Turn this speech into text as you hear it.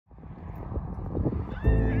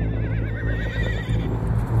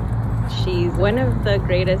She's one of the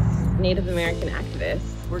greatest Native American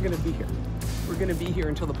activists. We're going to be here. We're going to be here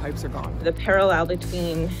until the pipes are gone. The parallel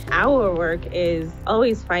between our work is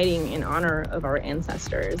always fighting in honor of our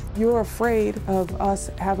ancestors. You're afraid of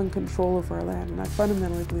us having control over our land, and I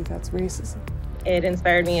fundamentally believe that's racism. It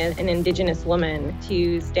inspired me as an Indigenous woman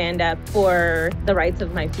to stand up for the rights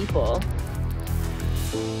of my people.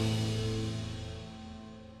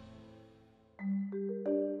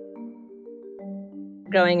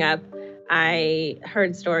 Growing up, I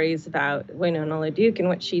heard stories about Winona LaDuke and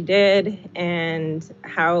what she did and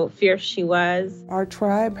how fierce she was. Our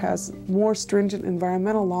tribe has more stringent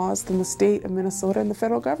environmental laws than the state of Minnesota and the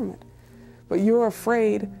federal government. But you're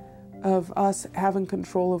afraid of us having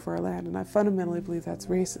control over our land, and I fundamentally believe that's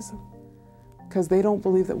racism, because they don't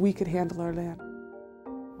believe that we could handle our land.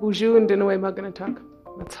 Bonjour and Dinaway Maganatuk.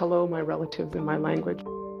 That's hello, my relatives, in my language.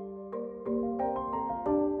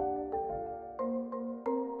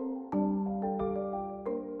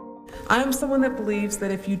 I am someone that believes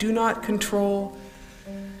that if you do not control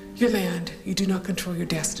your land, you do not control your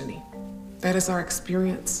destiny. That is our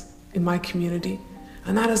experience in my community.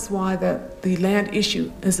 And that is why the land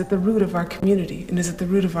issue is at the root of our community and is at the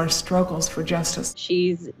root of our struggles for justice.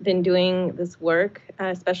 She's been doing this work,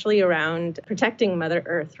 especially around protecting Mother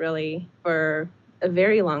Earth, really, for a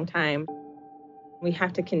very long time. We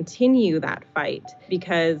have to continue that fight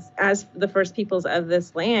because as the first peoples of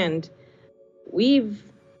this land, we've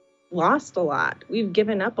lost a lot. We've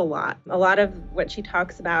given up a lot. A lot of what she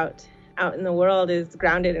talks about out in the world is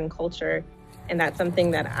grounded in culture. And that's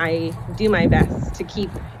something that I do my best to keep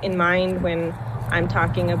in mind when I'm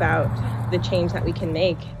talking about the change that we can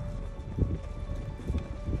make.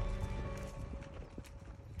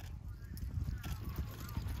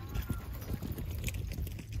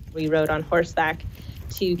 We rode on horseback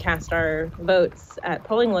to cast our votes at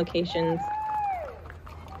polling locations.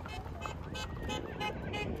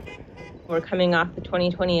 We're coming off the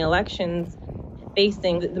 2020 elections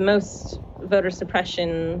facing the most voter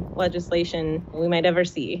suppression legislation we might ever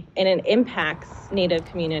see, and it impacts Native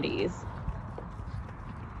communities.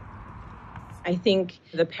 I think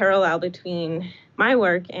the parallel between my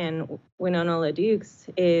work and Winona LaDuke's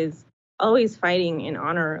is always fighting in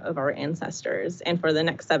honor of our ancestors and for the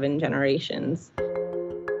next 7 generations.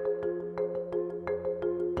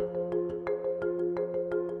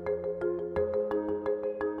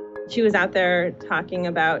 She was out there talking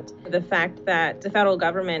about the fact that the federal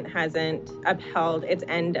government hasn't upheld its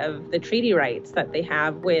end of the treaty rights that they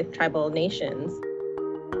have with tribal nations.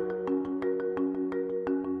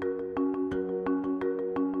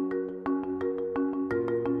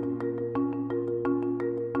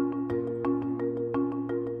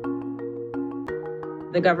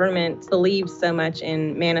 The government believes so much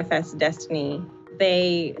in manifest destiny.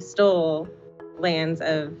 They stole lands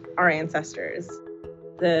of our ancestors.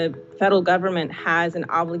 The federal government has an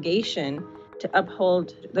obligation to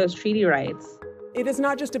uphold those treaty rights. It is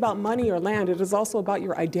not just about money or land, it is also about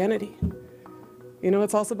your identity. You know,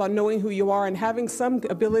 it's also about knowing who you are and having some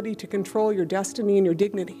ability to control your destiny and your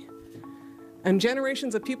dignity. And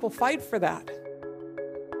generations of people fight for that.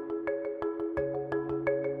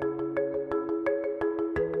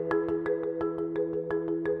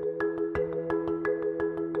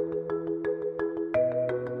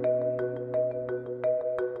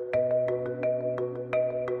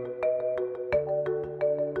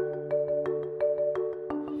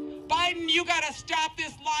 You gotta stop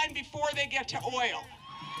this line before they get to oil.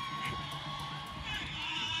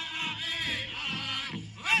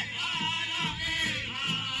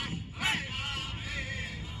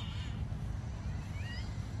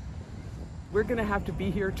 We're going to have to be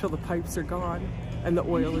here till the pipes are gone and the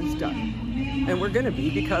oil is done. And we're going to be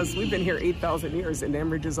because we've been here 8,000 years and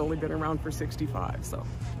Enbridge has only been around for 65, so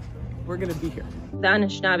we're going to be here. The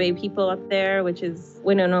Anishinaabe people up there, which is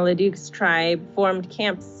Winona LaDuke's tribe, formed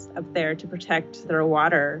camps up there to protect their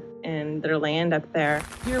water and their land up there.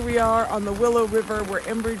 Here we are on the Willow River where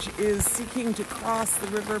Enbridge is seeking to cross the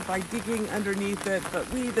river by digging underneath it,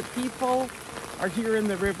 but we, the people, are here in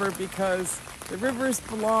the river because the rivers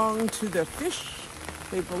belong to the fish,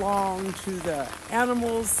 they belong to the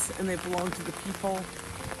animals, and they belong to the people,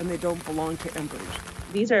 and they don't belong to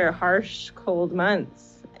Enbridge. These are harsh, cold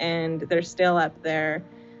months, and they're still up there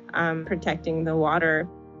protecting the water,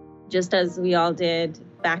 just as we all did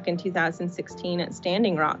back in 2016 at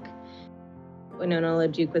Standing Rock. Winona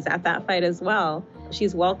LaDuke was at that fight as well.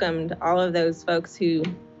 She's welcomed all of those folks who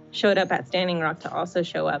showed up at Standing Rock to also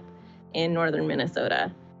show up in northern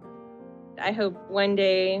Minnesota. I hope one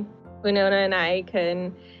day Winona and I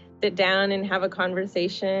can sit down and have a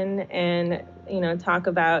conversation and, talk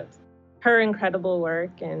about her incredible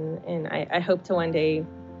work, and I hope to one day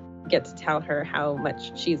get to tell her how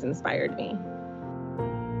much she's inspired me.